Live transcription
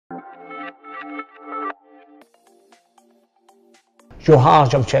Johar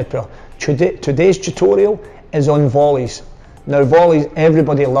Jamshedpur. Today's tutorial is on volleys. Now volleys,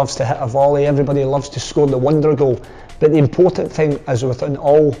 everybody loves to hit a volley, everybody loves to score the wonder goal, but the important thing, as within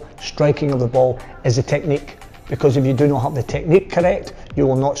all striking of the ball, is the technique, because if you do not have the technique correct, you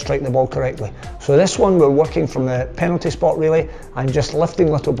will not strike the ball correctly. So this one, we're working from the penalty spot really, and just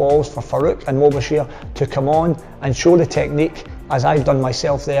lifting little balls for Farouk and Mobashir to come on and show the technique, as I've done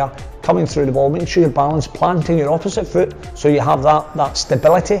myself there, coming through the ball, making sure you're balanced, planting your opposite foot so you have that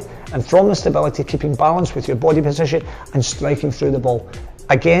stability, and from the stability keeping balance with your body position and striking through the ball.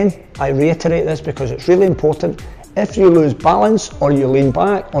 Again, I reiterate this because it's really important. If you lose balance, or you lean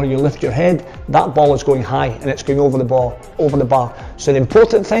back, or you lift your head, that ball is going high and it's going over the bar. So the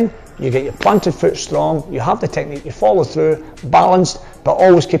important thing, you get your planted foot strong, you have the technique, you follow through, balanced, but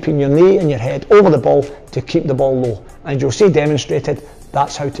always keeping your knee and your head over the ball to keep the ball low. And you'll see demonstrated,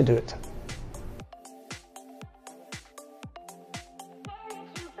 that's how to do it.